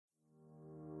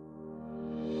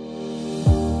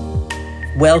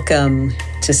Welcome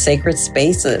to Sacred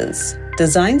Spaces,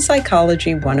 Design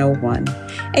Psychology 101,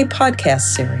 a podcast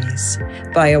series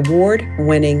by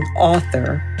award-winning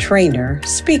author, trainer,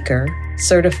 speaker,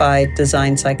 certified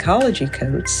design psychology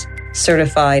coach,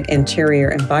 certified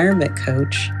interior environment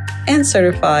coach, and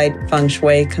certified feng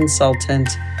shui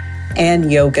consultant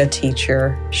and yoga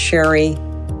teacher, Sherry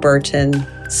Burton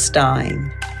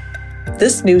Stein.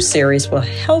 This new series will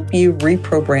help you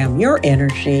reprogram your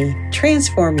energy,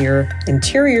 transform your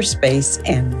interior space,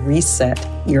 and reset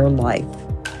your life.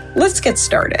 Let's get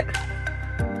started.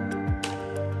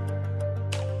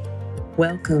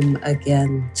 Welcome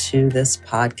again to this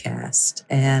podcast,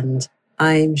 and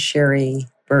I'm Sherry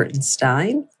Burton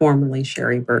Stein, formerly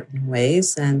Sherry Burton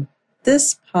Ways, and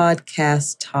this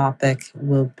podcast topic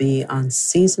will be on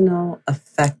seasonal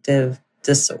affective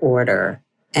disorder.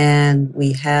 And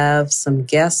we have some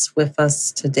guests with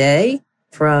us today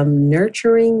from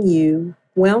Nurturing You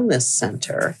Wellness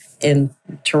Center in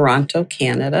Toronto,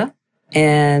 Canada.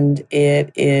 And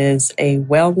it is a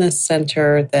wellness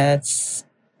center that's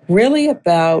really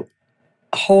about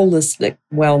holistic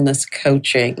wellness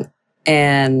coaching.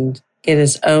 And it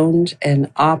is owned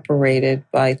and operated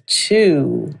by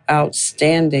two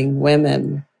outstanding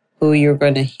women who you're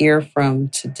going to hear from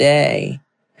today,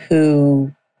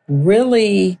 who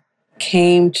really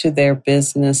came to their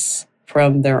business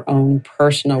from their own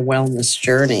personal wellness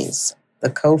journeys. The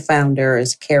co-founder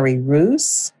is Carrie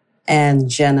Roos and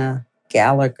Jenna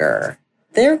Gallagher.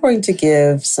 They're going to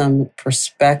give some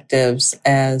perspectives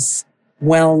as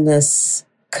wellness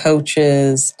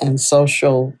coaches and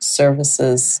social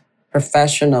services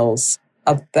professionals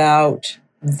about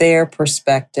their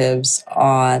perspectives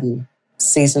on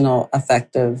seasonal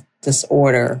affective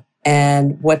disorder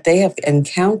and what they have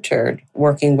encountered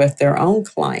working with their own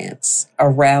clients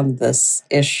around this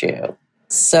issue.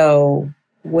 So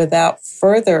without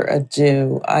further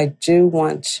ado, I do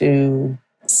want to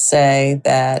say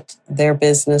that their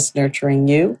business, Nurturing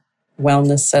You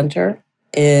Wellness Center,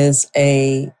 is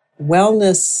a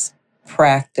wellness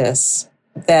practice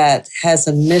that has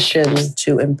a mission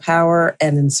to empower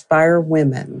and inspire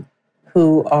women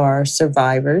who are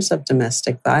survivors of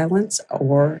domestic violence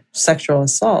or sexual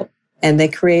assault. And they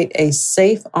create a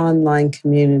safe online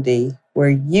community where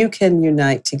you can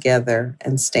unite together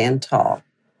and stand tall,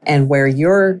 and where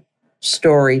your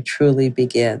story truly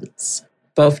begins.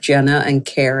 Both Jenna and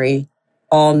Carrie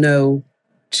all know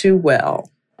too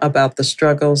well about the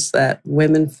struggles that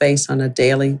women face on a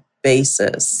daily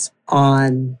basis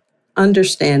on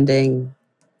understanding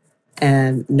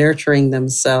and nurturing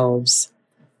themselves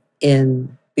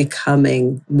in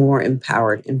becoming more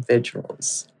empowered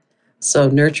individuals. So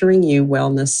Nurturing You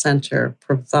Wellness Center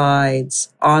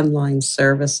provides online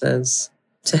services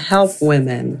to help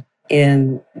women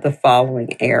in the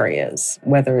following areas,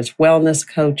 whether it's wellness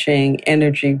coaching,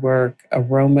 energy work,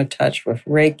 aroma touch with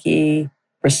Reiki,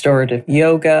 restorative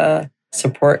yoga,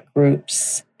 support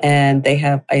groups, and they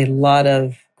have a lot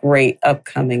of great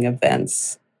upcoming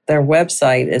events. Their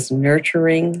website is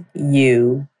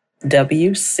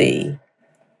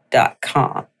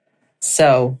nurturinguwc.com.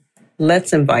 So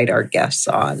let's invite our guests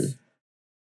on.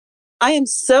 I am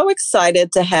so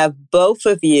excited to have both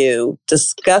of you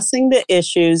discussing the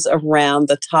issues around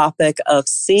the topic of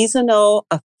seasonal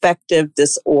affective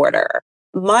disorder.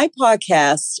 My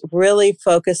podcast really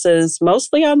focuses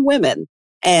mostly on women,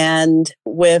 and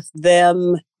with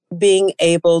them being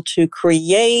able to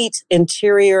create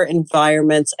interior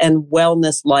environments and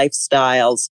wellness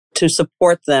lifestyles to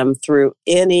support them through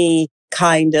any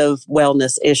kind of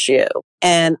wellness issue.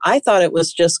 And I thought it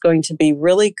was just going to be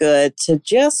really good to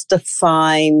just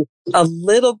define a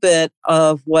little bit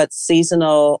of what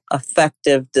seasonal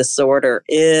affective disorder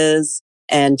is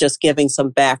and just giving some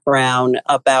background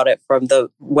about it from the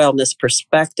wellness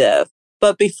perspective.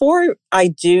 But before I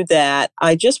do that,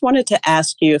 I just wanted to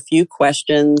ask you a few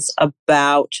questions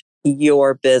about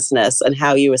your business and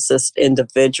how you assist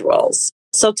individuals.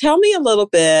 So tell me a little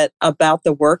bit about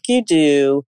the work you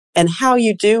do and how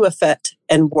you do affect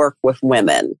and work with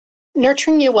women.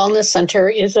 Nurturing You Wellness Center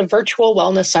is a virtual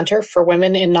wellness center for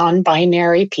women and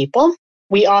non-binary people.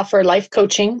 We offer life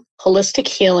coaching, holistic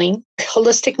healing,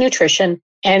 holistic nutrition,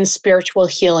 and spiritual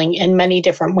healing in many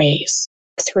different ways.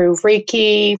 Through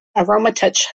Reiki, aroma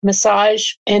touch,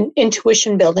 massage, and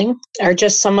intuition building are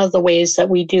just some of the ways that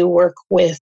we do work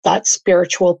with that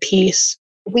spiritual piece.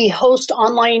 We host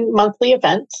online monthly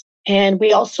events, and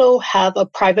we also have a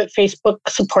private Facebook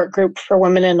support group for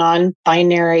women and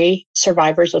non-binary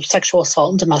survivors of sexual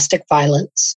assault and domestic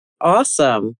violence.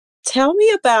 Awesome. Tell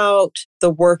me about the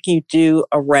work you do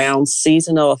around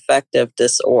seasonal affective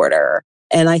disorder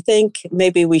And I think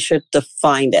maybe we should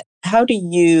define it. How do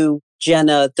you,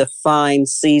 Jenna, define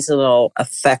seasonal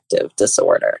affective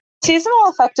disorder? Seasonal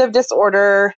affective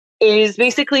disorder is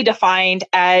basically defined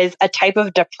as a type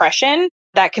of depression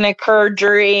that can occur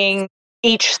during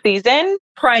each season.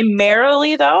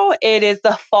 Primarily, though, it is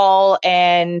the fall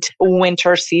and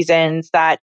winter seasons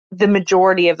that the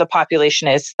majority of the population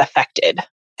is affected.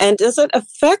 And does it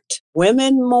affect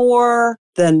women more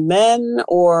than men,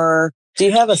 or do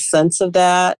you have a sense of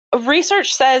that?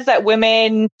 Research says that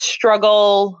women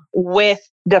struggle with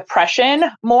depression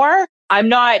more. I'm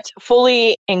not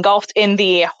fully engulfed in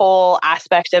the whole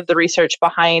aspect of the research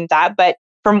behind that, but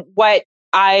from what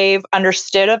I've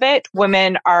understood of it,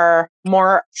 women are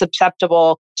more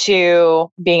susceptible to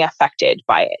being affected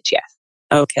by it. Yes.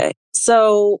 Okay.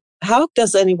 So how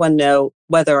does anyone know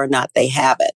whether or not they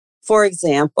have it? For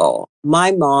example,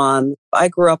 my mom, I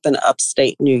grew up in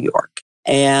upstate New York.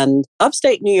 And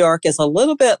upstate New York is a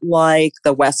little bit like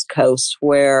the West Coast,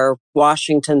 where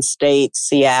Washington State,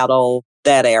 Seattle,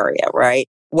 that area, right?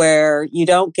 Where you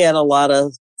don't get a lot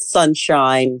of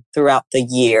sunshine throughout the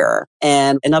year.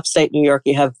 And in upstate New York,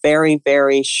 you have very,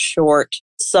 very short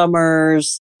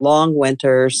summers, long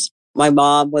winters. My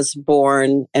mom was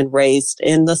born and raised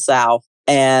in the South.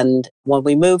 And when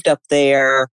we moved up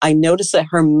there, I noticed that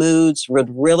her moods would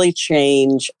really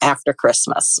change after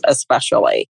Christmas,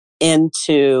 especially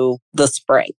into the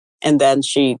spring. And then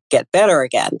she'd get better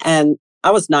again. And I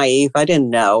was naive. I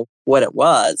didn't know what it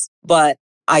was, but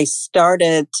I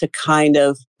started to kind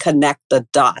of connect the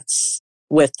dots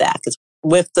with that. 'Cause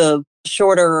with the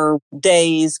shorter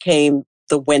days came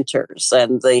the winters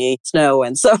and the snow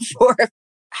and so forth.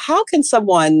 How can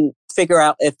someone figure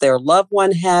out if their loved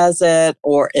one has it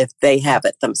or if they have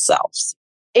it themselves?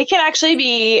 It can actually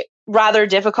be rather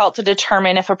difficult to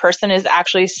determine if a person is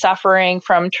actually suffering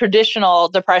from traditional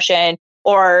depression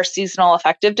or seasonal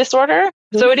affective disorder.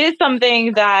 Mm-hmm. So it is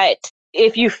something that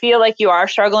if you feel like you are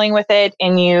struggling with it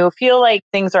and you feel like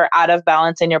things are out of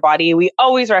balance in your body, we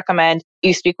always recommend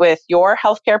you speak with your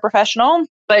healthcare professional.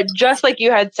 But just like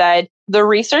you had said, the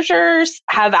researchers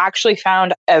have actually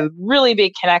found a really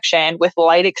big connection with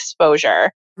light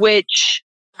exposure, which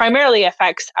primarily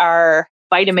affects our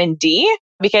vitamin D,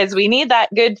 because we need that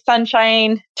good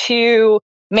sunshine to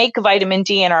make vitamin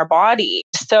D in our body.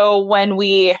 So when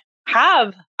we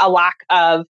have a lack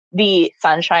of the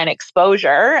sunshine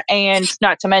exposure, and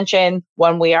not to mention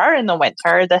when we are in the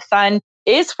winter, the sun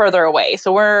is further away.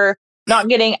 So we're not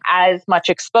getting as much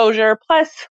exposure.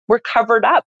 Plus, we're covered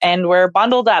up and we're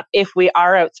bundled up if we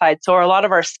are outside. So a lot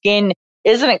of our skin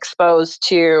isn't exposed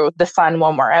to the sun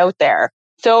when we're out there.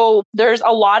 So there's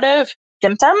a lot of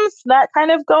symptoms that kind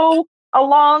of go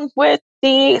along with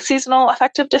the seasonal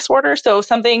affective disorder. So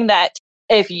something that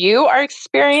if you are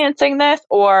experiencing this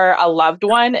or a loved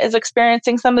one is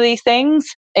experiencing some of these things,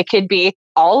 it could be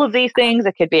all of these things.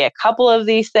 It could be a couple of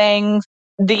these things.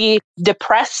 The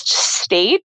depressed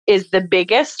state is the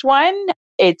biggest one.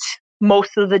 It's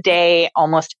most of the day,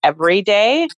 almost every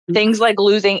day. Things like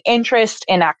losing interest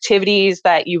in activities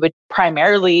that you would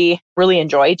primarily really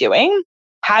enjoy doing.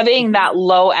 Having that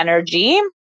low energy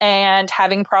and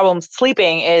having problems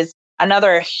sleeping is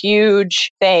another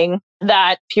huge thing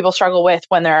that people struggle with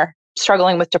when they're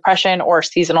struggling with depression or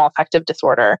seasonal affective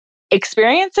disorder.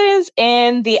 Experiences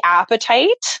in the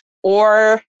appetite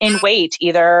or in weight,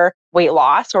 either weight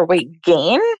loss or weight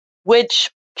gain, which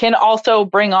can also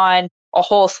bring on a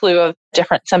whole slew of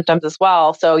different symptoms as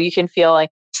well. So you can feel like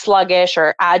sluggish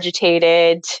or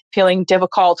agitated, feeling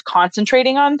difficult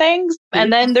concentrating on things.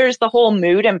 And then there's the whole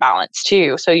mood imbalance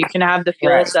too. So you can have the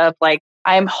feelings of like,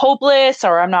 I'm hopeless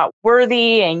or I'm not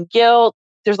worthy, and guilt.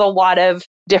 There's a lot of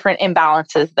different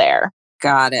imbalances there.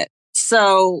 Got it.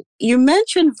 So you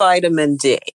mentioned vitamin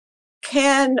D.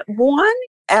 Can one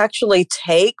actually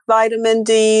take vitamin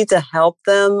D to help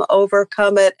them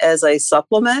overcome it as a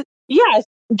supplement? Yes.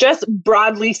 Just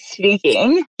broadly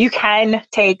speaking, you can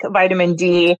take vitamin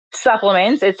D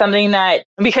supplements. It's something that,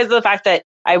 because of the fact that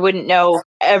I wouldn't know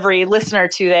every listener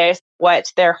to this, what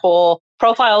their whole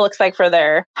profile looks like for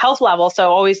their health level.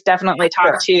 So always definitely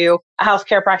talk to a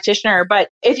healthcare practitioner. But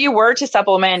if you were to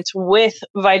supplement with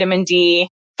vitamin D,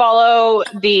 follow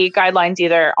the guidelines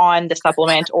either on the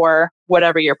supplement or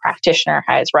whatever your practitioner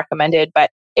has recommended. But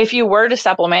if you were to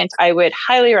supplement, I would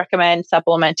highly recommend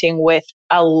supplementing with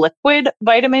a liquid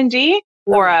vitamin D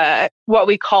or what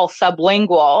we call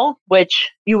sublingual, which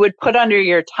you would put under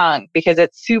your tongue because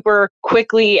it's super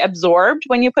quickly absorbed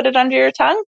when you put it under your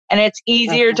tongue and it's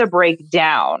easier to break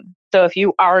down. So if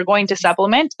you are going to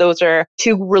supplement, those are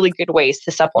two really good ways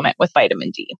to supplement with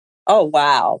vitamin D. Oh,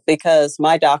 wow. Because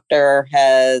my doctor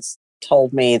has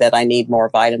told me that I need more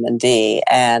vitamin D,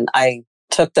 and I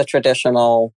took the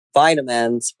traditional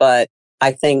vitamins, but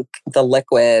I think the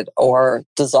liquid or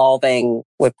dissolving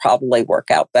would probably work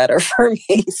out better for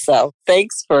me. So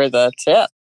thanks for the tip.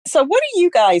 So what do you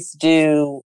guys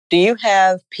do? Do you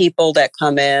have people that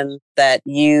come in that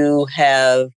you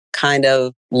have kind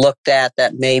of looked at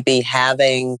that may be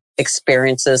having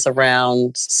experiences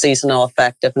around seasonal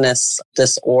effectiveness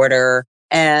disorder?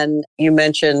 And you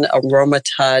mentioned aroma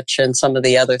touch and some of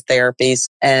the other therapies.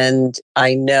 And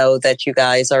I know that you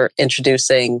guys are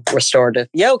introducing restorative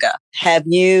yoga. Have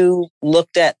you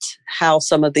looked at how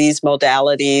some of these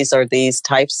modalities or these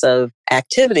types of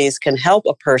activities can help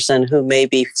a person who may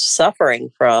be suffering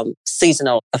from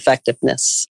seasonal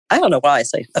effectiveness? I don't know why I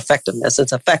say effectiveness.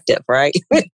 It's affective, right?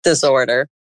 Disorder.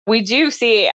 We do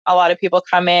see a lot of people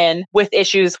come in with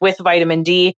issues with vitamin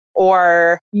D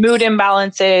or mood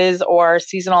imbalances or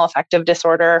seasonal affective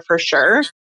disorder for sure.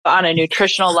 On a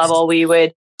nutritional level, we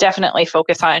would definitely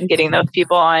focus on getting those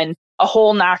people on a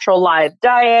whole natural live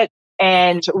diet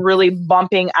and really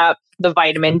bumping up the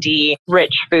vitamin D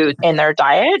rich food in their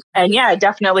diet. And yeah,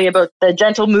 definitely about the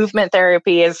gentle movement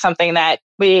therapy is something that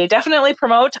we definitely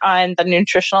promote on the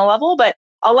nutritional level, but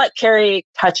I'll let Carrie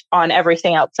touch on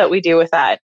everything else that we do with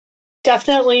that.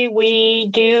 Definitely, we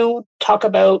do talk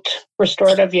about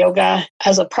restorative yoga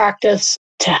as a practice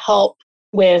to help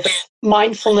with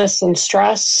mindfulness and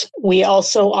stress. We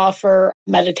also offer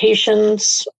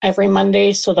meditations every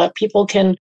Monday so that people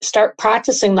can start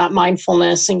practicing that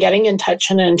mindfulness and getting in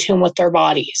touch and in tune with their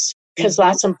bodies, because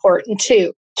that's important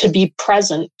too, to be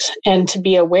present and to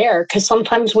be aware, because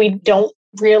sometimes we don't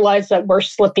realize that we're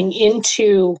slipping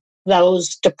into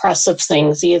those depressive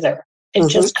things either. It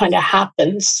just kind of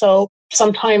happens. So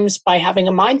sometimes by having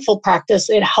a mindful practice,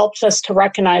 it helps us to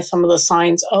recognize some of the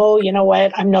signs. Oh, you know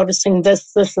what? I'm noticing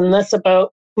this, and this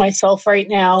about myself right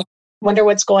now. Wonder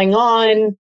what's going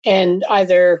on. And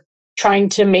either trying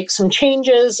to make some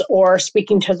changes or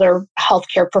speaking to their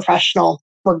healthcare professional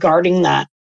regarding that.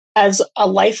 As a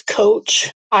life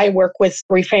coach, I work with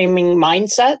reframing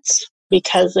mindsets,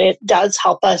 because it does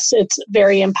help us. It's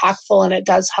very impactful, and it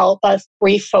does help us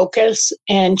refocus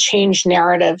and change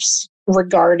narratives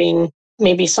regarding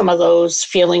maybe some of those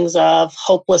feelings of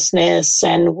hopelessness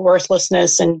and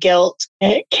worthlessness and guilt.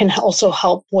 It can also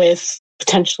help with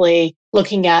potentially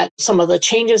looking at some of the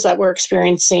changes that we're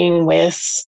experiencing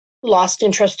with lost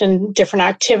interest in different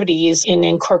activities, in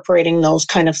incorporating those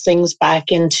kind of things back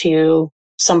into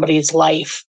somebody's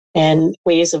life and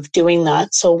ways of doing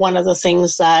that. So one of the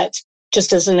things that,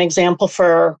 just as an example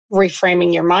for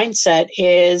reframing your mindset,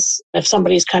 is if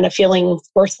somebody's kind of feeling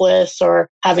worthless or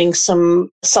having some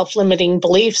self-limiting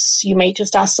beliefs, you may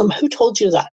just ask them, who told you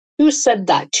that? Who said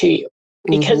that to you?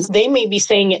 Because they may be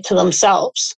saying it to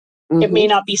themselves. It may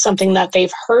not be something that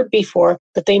they've heard before,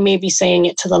 but they may be saying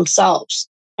it to themselves.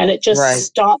 And it just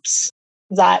stops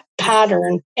that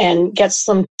pattern and gets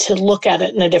them to look at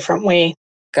it in a different way.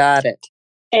 Got it.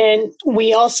 And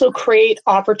we also create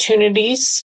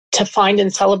opportunities to find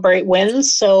and celebrate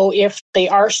wins. So if they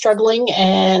are struggling,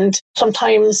 and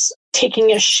sometimes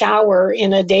taking a shower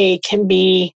in a day can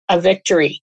be a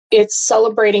victory. It's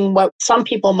celebrating what some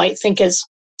people might think is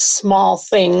small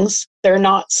things. They're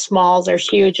not small, they're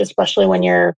huge, especially when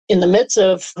you're in the midst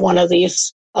of one of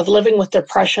these, of living with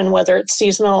depression, whether it's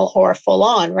seasonal or full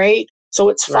on, right? So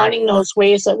it's finding those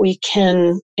ways that we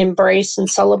can embrace and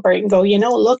celebrate and go, you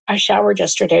know, look, I showered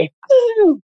yesterday.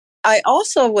 Woo! I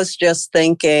also was just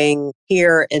thinking,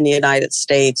 here in the United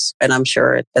States, and I'm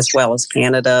sure as well as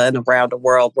Canada and around the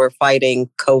world, we're fighting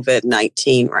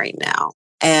COVID-19 right now.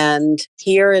 And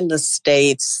here in the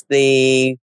States,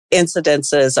 the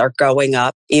incidences are going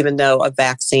up, even though a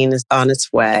vaccine is on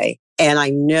its way. And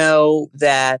I know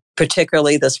that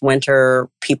particularly this winter,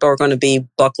 people are going to be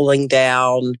buckling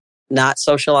down, not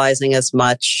socializing as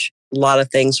much. A lot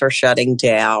of things are shutting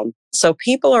down. So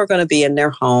people are going to be in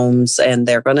their homes, and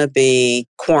they're going to be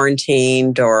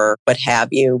quarantined or what have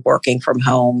you, working from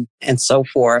home and so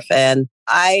forth. And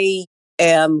I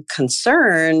am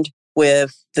concerned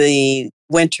with the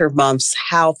winter months,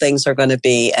 how things are going to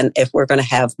be, and if we're going to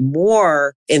have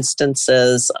more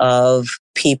instances of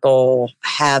people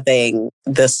having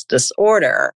this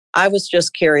disorder. I was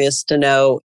just curious to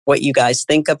know what you guys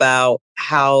think about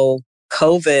how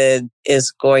COVID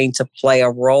is going to play a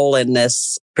role in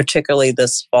this, particularly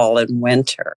this fall and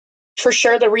winter. For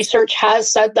sure, the research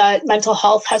has said that mental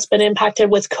health has been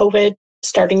impacted with COVID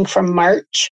starting from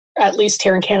March, at least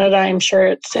here in Canada. I'm sure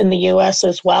it's in the US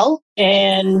as well.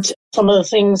 And some of the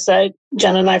things that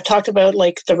Jen and I have talked about,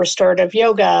 like the restorative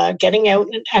yoga, getting out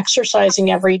and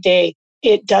exercising every day,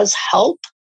 it does help.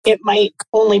 It might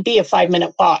only be a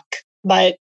 5-minute walk,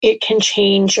 but it can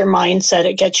change your mindset.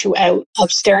 It gets you out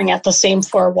of staring at the same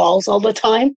four walls all the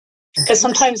time. Because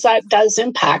sometimes that does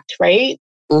impact, right?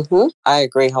 I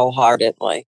agree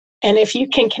wholeheartedly. And if you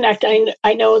can connect,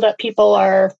 I know that people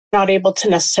are not able to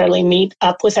necessarily meet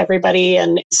up with everybody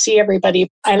and see everybody.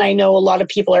 And I know a lot of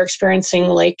people are experiencing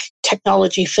like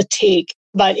technology fatigue.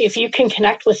 But if you can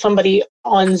connect with somebody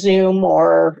on Zoom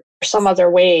or some other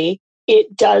way,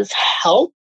 it does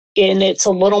help. And it's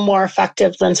a little more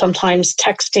effective than sometimes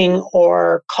texting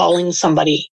or calling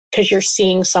somebody because you're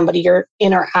seeing somebody, you're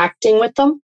interacting with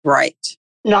them. Right.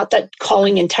 Not that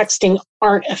calling and texting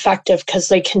aren't effective because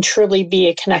they can truly be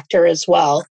a connector as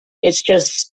well. It's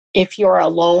just if you're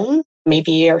alone,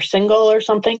 maybe you're single or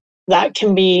something, that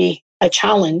can be a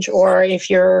challenge. Or if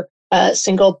you're a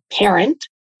single parent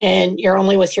and you're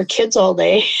only with your kids all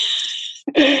day,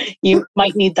 you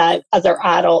might need that other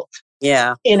adult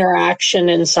interaction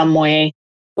in some way.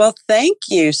 Well, thank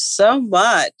you so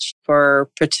much for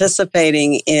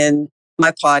participating in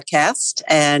my podcast.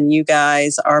 And you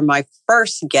guys are my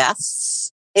first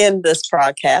guests in this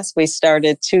podcast. We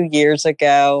started 2 years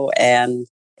ago and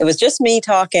it was just me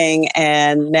talking.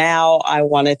 And now I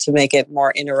wanted to make it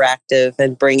more interactive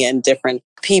and bring in different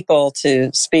people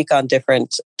to speak on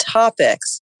different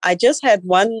topics. I just had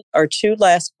one or two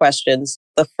last questions.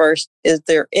 The first, is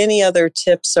there any other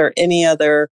tips or any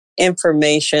other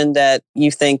information that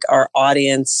you think our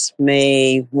audience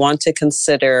may want to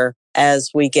consider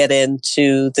as we get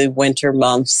into the winter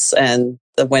months and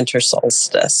the winter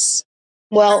solstice?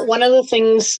 Well, one of the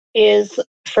things is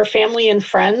for family and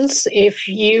friends, if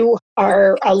you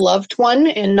are a loved one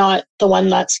and not the one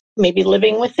that's maybe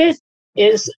living with it,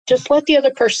 is just let the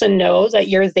other person know that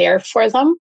you're there for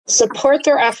them. Support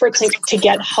their efforts to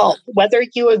get help. Whether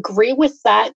you agree with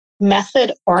that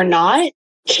method or not,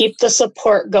 keep the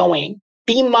support going.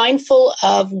 Be mindful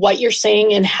of what you're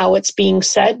saying and how it's being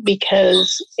said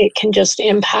because it can just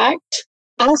impact.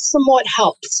 Ask them what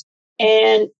helps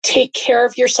and take care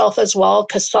of yourself as well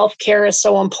because self-care is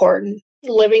so important.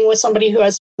 Living with somebody who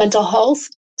has mental health,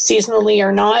 seasonally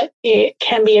or not, it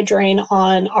can be a drain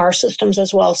on our systems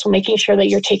as well. So making sure that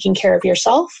you're taking care of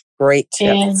yourself. Great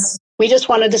tips. And we just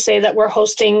wanted to say that we're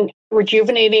hosting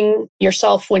Rejuvenating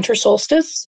Yourself Winter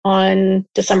Solstice on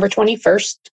December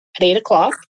 21st at 8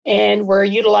 o'clock. And we're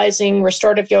utilizing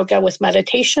restorative yoga with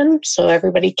meditation. So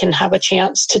everybody can have a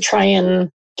chance to try and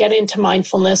get into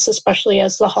mindfulness, especially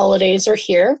as the holidays are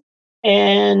here.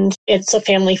 And it's a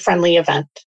family-friendly event.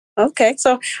 Okay.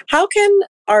 So how can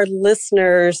our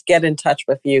listeners get in touch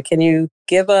with you? Can you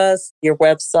give us your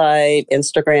website,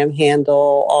 Instagram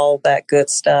handle, all that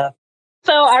good stuff?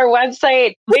 So our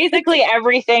website, basically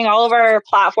everything, all of our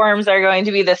platforms are going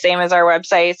to be the same as our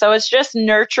website. So it's just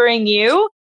Nurturing You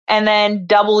and then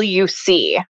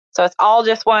WC. So it's all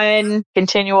just one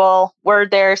continual word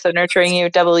there. So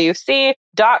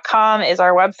nurturingyouwc.com is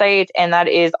our website. And that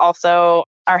is also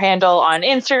our handle on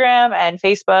Instagram and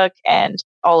Facebook and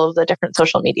all of the different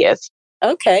social medias.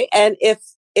 Okay. And if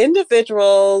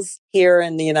individuals here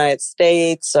in the United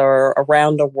States or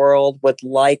around the world would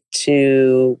like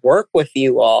to work with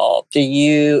you all, do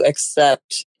you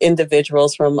accept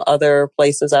individuals from other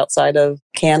places outside of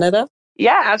Canada?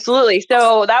 Yeah, absolutely.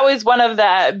 So that was one of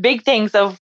the big things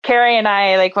of Carrie and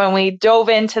I, like when we dove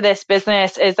into this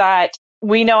business, is that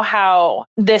we know how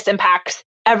this impacts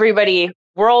everybody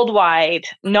worldwide,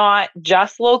 not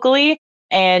just locally.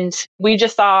 And we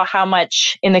just saw how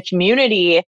much in the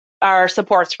community our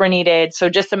supports were needed. So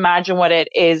just imagine what it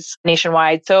is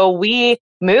nationwide. So we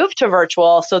moved to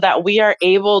virtual so that we are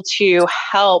able to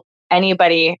help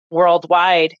anybody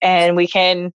worldwide. And we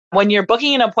can, when you're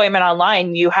booking an appointment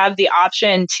online, you have the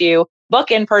option to book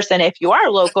in person if you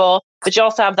are local, but you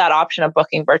also have that option of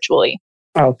booking virtually.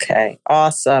 Okay,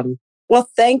 awesome. Well,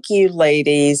 thank you,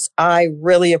 ladies. I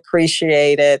really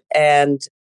appreciate it. And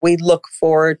we look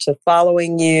forward to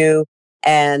following you.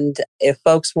 And if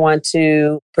folks want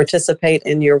to participate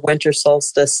in your winter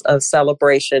solstice of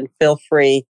celebration, feel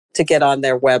free to get on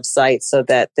their website so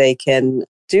that they can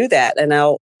do that. And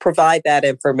I'll provide that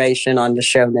information on the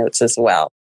show notes as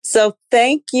well. So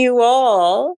thank you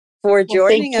all for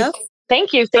joining us.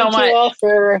 Thank you so much. Thank you all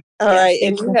for... All right.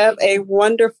 And you have a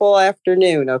wonderful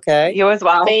afternoon, okay? You as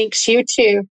well. Thanks. You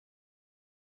too.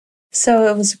 So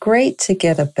it was great to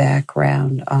get a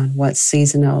background on what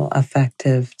seasonal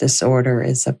affective disorder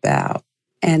is about.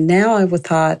 And now I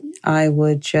thought I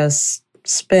would just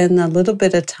spend a little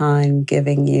bit of time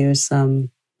giving you some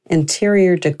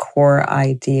interior decor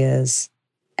ideas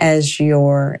as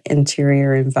your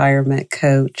interior environment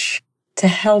coach to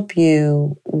help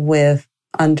you with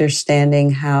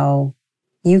understanding how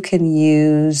you can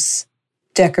use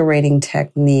decorating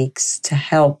techniques to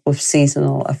help with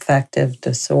seasonal affective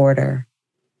disorder.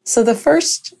 So the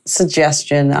first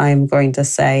suggestion I'm going to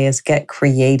say is get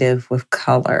creative with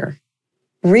color.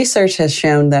 Research has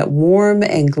shown that warm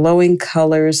and glowing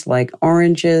colors like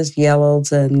oranges,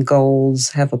 yellows, and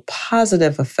golds have a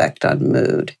positive effect on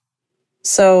mood.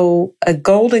 So a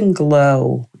golden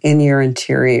glow in your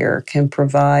interior can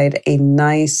provide a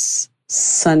nice,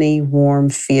 sunny, warm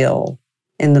feel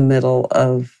in the middle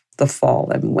of the fall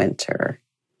and winter.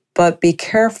 But be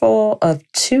careful of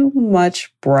too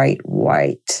much bright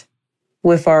white.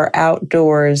 With our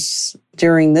outdoors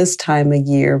during this time of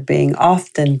year being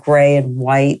often gray and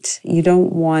white, you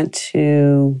don't want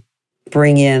to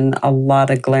bring in a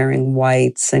lot of glaring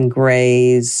whites and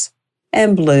grays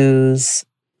and blues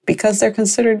because they're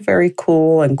considered very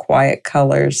cool and quiet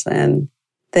colors, and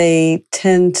they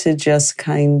tend to just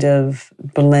kind of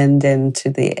blend into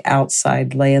the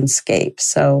outside landscape.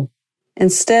 So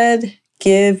instead,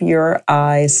 give your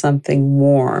eyes something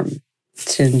warm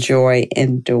to enjoy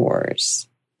indoors.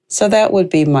 So that would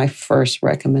be my first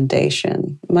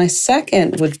recommendation. My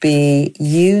second would be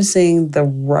using the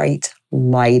right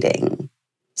lighting.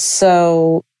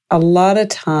 So a lot of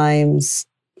times,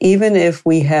 even if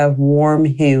we have warm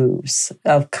hues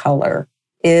of color,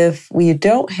 if we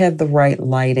don't have the right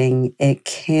lighting, it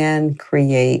can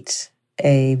create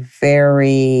a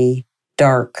very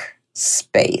dark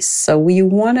space. So we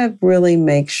want to really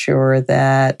make sure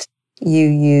that you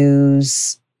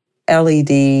use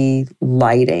LED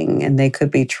lighting, and they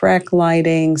could be track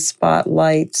lighting,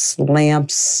 spotlights,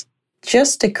 lamps,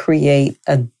 just to create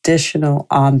additional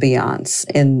ambiance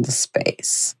in the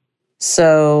space.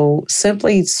 So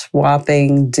simply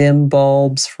swapping dim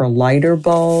bulbs for lighter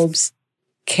bulbs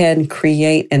can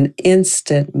create an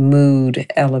instant mood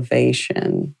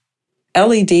elevation.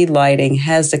 LED lighting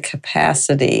has the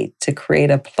capacity to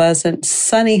create a pleasant,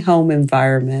 sunny home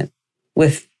environment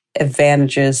with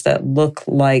advantages that look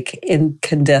like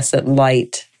incandescent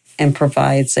light and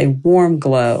provides a warm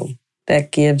glow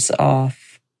that gives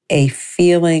off a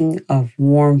feeling of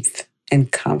warmth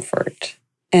and comfort.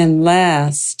 And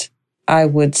last, I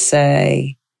would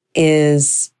say,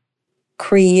 is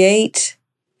create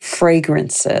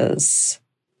fragrances,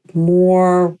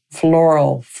 more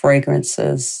floral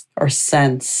fragrances or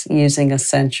scents using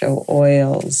essential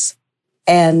oils,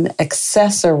 and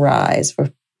accessorize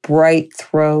with bright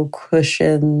throw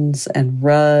cushions and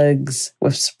rugs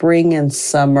with spring and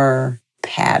summer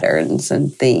patterns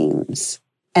and themes.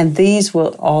 And these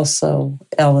will also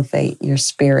elevate your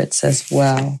spirits as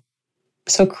well.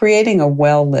 So creating a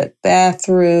well-lit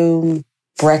bathroom,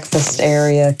 breakfast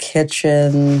area,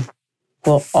 kitchen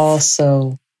will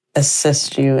also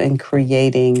assist you in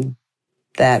creating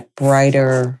that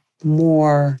brighter,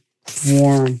 more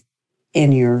warm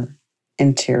in your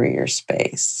interior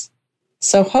space.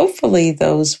 So hopefully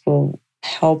those will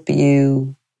help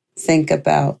you think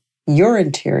about your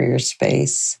interior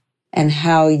space and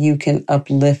how you can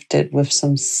uplift it with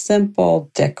some simple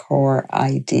decor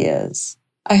ideas.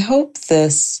 I hope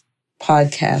this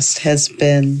podcast has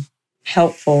been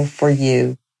helpful for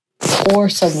you or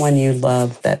someone you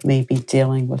love that may be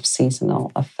dealing with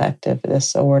seasonal affective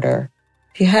disorder.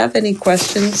 If you have any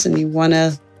questions and you want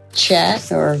to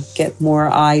chat or get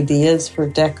more ideas for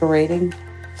decorating,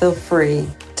 feel free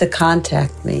to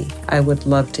contact me. I would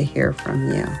love to hear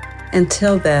from you.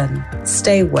 Until then,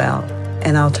 stay well,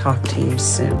 and I'll talk to you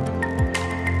soon.